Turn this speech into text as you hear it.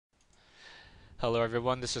Hello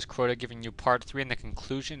everyone, this is Crota giving you part 3 and the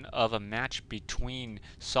conclusion of a match between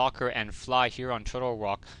Soccer and Fly here on Turtle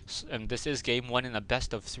Rock. And this is game 1 in a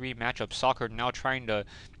best of 3 matchup. Soccer now trying to,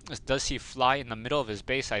 does see Fly in the middle of his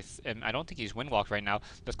base, and I don't think he's windwalked right now.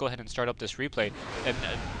 Let's go ahead and start up this replay. And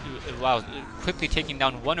wow, quickly taking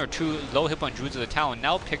down 1 or 2 low hit point Druids of the Talon,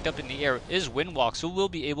 now picked up in the air, is windwalk, so will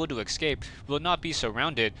be able to escape, will not be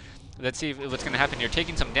surrounded. Let's see what's going to happen here.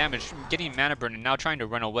 Taking some damage, getting mana burn, and now trying to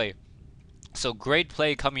run away. So great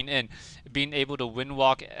play coming in, being able to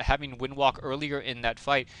windwalk, having windwalk earlier in that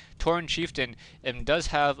fight. Tauren Chieftain does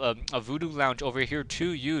have a Voodoo Lounge over here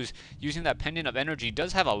to use, using that Pendant of Energy,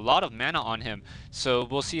 does have a lot of mana on him. So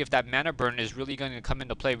we'll see if that mana burn is really going to come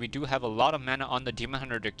into play. We do have a lot of mana on the Demon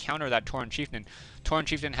Hunter to counter that Tauren Chieftain. Tauren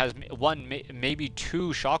Chieftain has maybe 2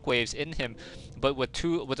 shockwaves in him, but with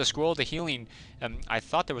a Scroll of the Healing, I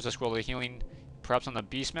thought there was a Scroll of the Healing, perhaps on the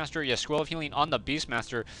Beastmaster. Yes, Scroll of Healing on the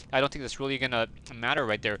Beastmaster. I don't think that's really going to matter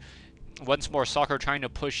right there. Once more, Soccer trying to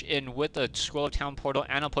push in with a Scroll of Town Portal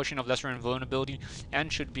and a Potion of Lesser Invulnerability,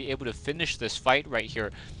 and should be able to finish this fight right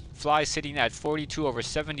here. Fly sitting at 42 over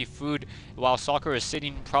 70 food, while Soccer is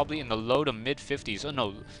sitting probably in the low to mid 50s. Oh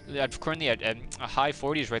no, currently at high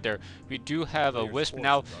 40s right there. We do have a Wisp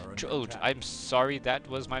now. Oh, I'm sorry, that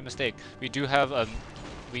was my mistake. We do have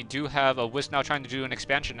a Wisp now trying to do an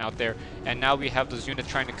expansion out there, and now we have those units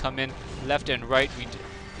trying to come in left and right.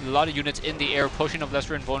 A lot of units in the air, Potion of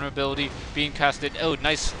Lesser Invulnerability being casted. Oh,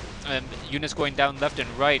 nice units going down left and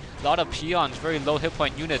right. A lot of peons, very low hit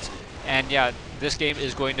point units, and yeah, this game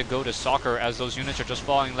is going to go to Soccer as those units are just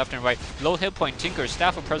falling left and right. Low hit point Tinker,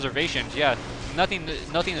 Staff of Preservation. Yeah, nothing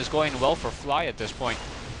is going well for Fly at this point.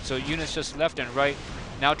 So units just left and right.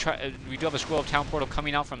 Now we do have a Scroll of Town Portal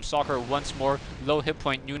coming out from Soccer once more. Low hit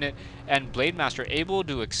point unit, and Blademaster able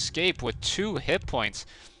to escape with 2 hit points.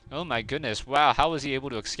 Oh my goodness! Wow, how was he able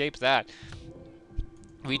to escape that?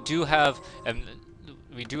 We do have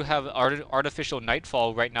artificial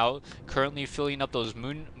nightfall right now, currently filling up those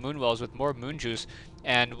moon wells with more moon juice,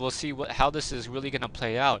 and we'll see how this is really going to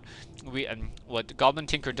play out. Goblin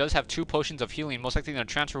Tinker does have 2 potions of healing, most likely going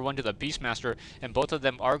to transfer 1 to the Beastmaster, and both of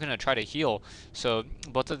them are going to try to heal. So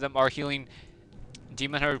both of them are healing.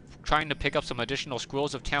 Demon Hunter trying to pick up some additional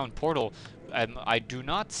Scrolls of Town Portal. I do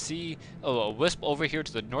not see a Wisp over here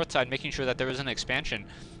to the north side, making sure that there is an expansion.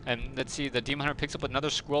 And let's see, the Demon Hunter picks up another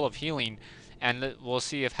Scroll of Healing, and we'll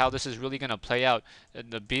see how this is really going to play out.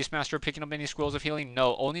 The Beastmaster picking up any Scrolls of Healing?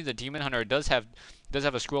 No, only the Demon Hunter does have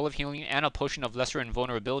a Scroll of Healing and a Potion of Lesser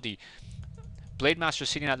Invulnerability. Blademaster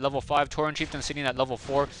sitting at level 5, Tauren Chieftain sitting at level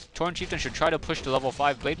 4. Tauren Chieftain should try to push to level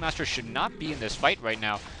 5. Blademaster should not be in this fight right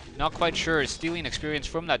now. Not quite sure. Stealing experience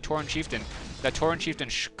from that Tauren Chieftain. That Tauren Chieftain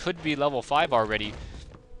could be level 5 already,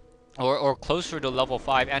 or closer to level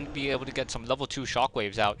 5, and be able to get some level 2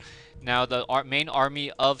 shockwaves out. Now the main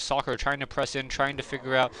army of Soccer trying to press in, trying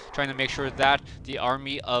to make sure that the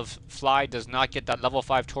army of Fly does not get that level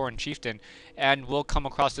 5 Tauren Chieftain, and will come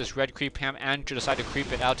across this red creep ham and to decide to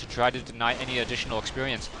creep it out to try to deny any additional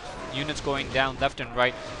experience. Units going down left and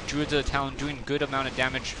right. Druids of the Talon doing good amount of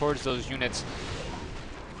damage towards those units.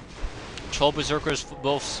 Troll Berserkers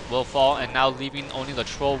will fall, and now leaving only the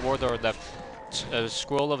Troll Warlord left.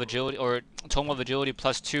 Scroll of Agility, or Tome of Agility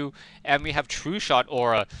 +2, and we have True Shot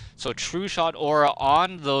Aura. So True Shot Aura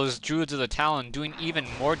on those Druids of the Talon, doing even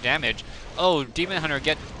more damage. Oh, Demon Hunter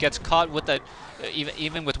gets caught with that,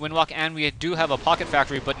 even with Windwalk, and we do have a Pocket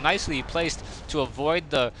Factory, but nicely placed to avoid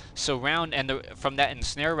the surround and from that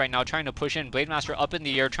ensnare right now, trying to push in. Blademaster up in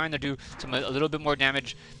the air, trying to do a little bit more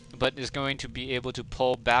damage, but is going to be able to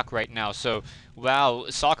pull back right now. So, wow,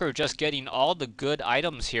 Soccer just getting all the good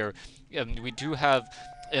items here. We do have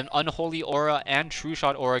an Unholy Aura and True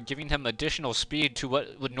Shot Aura, giving him additional speed to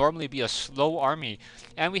what would normally be a slow army.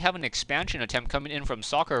 And we have an expansion attempt coming in from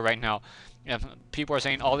Soccer right now. People are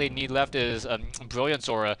saying all they need left is Brilliance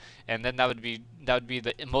Aura, and then that would be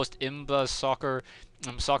the most imba Soccer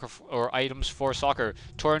or items for Soccer.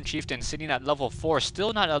 Tauren Chieftain sitting at level 4,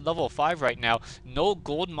 still not at level 5 right now. No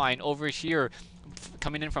gold mine over here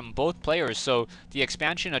coming in from both players, so the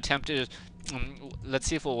expansion attempt is let's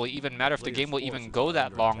see if it will even matter, if the game will even go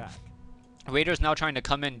that long. Raiders now trying to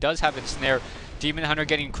come in, does have ensnare. Demon Hunter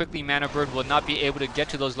getting quickly mana bird, will not be able to get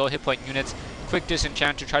to those low hit point units. Quick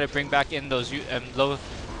disenchant to try to bring back in those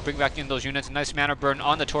units. Nice mana burn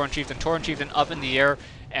on the Tauren Chieftain. Tauren Chieftain up in the air,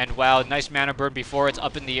 and wow, nice mana burn before it's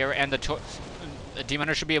up in the air, and the Demon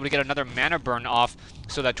Hunter should be able to get another mana burn off,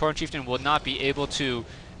 so that Tauren Chieftain will not be able to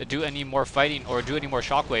do any more fighting or do any more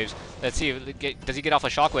shockwaves. Let's see, does he get off a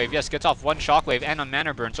shockwave? Yes, gets off 1 shockwave and a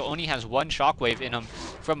mana burn, so only has 1 shockwave in him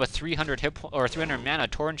from a 300 hit or 300 mana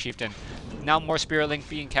Tauren Chieftain. Now more Spirit Link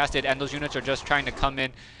being casted, and those units are just trying to come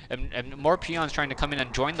in, and more peons trying to come in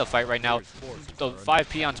and join the fight right now. The 5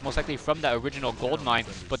 peons most likely from that original gold mine,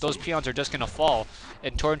 but those peons are just going to fall.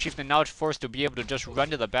 And Tauren Chieftain now forced to be able to just run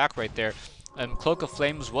to the back right there. Cloak of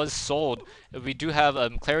Flames was sold. We do have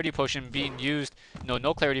Clarity Potion being used.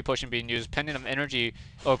 No Clarity Potion being used. Pendant of Energy,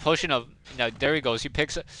 or Potion of... No, there he goes. He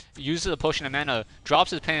uses the Potion of Mana,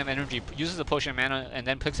 drops his Pendant of Energy, uses the Potion of Mana, and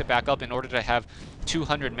then picks it back up in order to have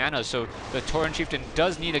 200 mana. So the Tauren Chieftain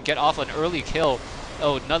does need to get off an early kill.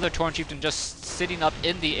 Oh, another Tauren Chieftain just sitting up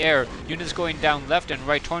in the air. Units going down left and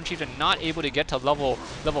right. Tauren Chieftain not able to get to level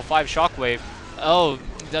 5 Shockwave. Oh,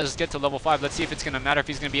 does get to level 5. Let's see if it's going to matter if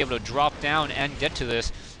he's going to be able to drop down and get to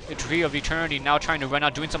this. The Tree of Eternity now trying to run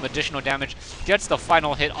out, doing some additional damage. Gets the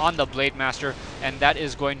final hit on the Blade Master, and that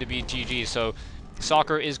is going to be GG. So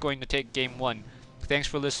Soccer is going to take game 1. Thanks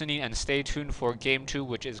for listening, and stay tuned for game 2,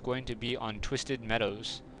 which is going to be on Twisted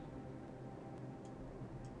Meadows.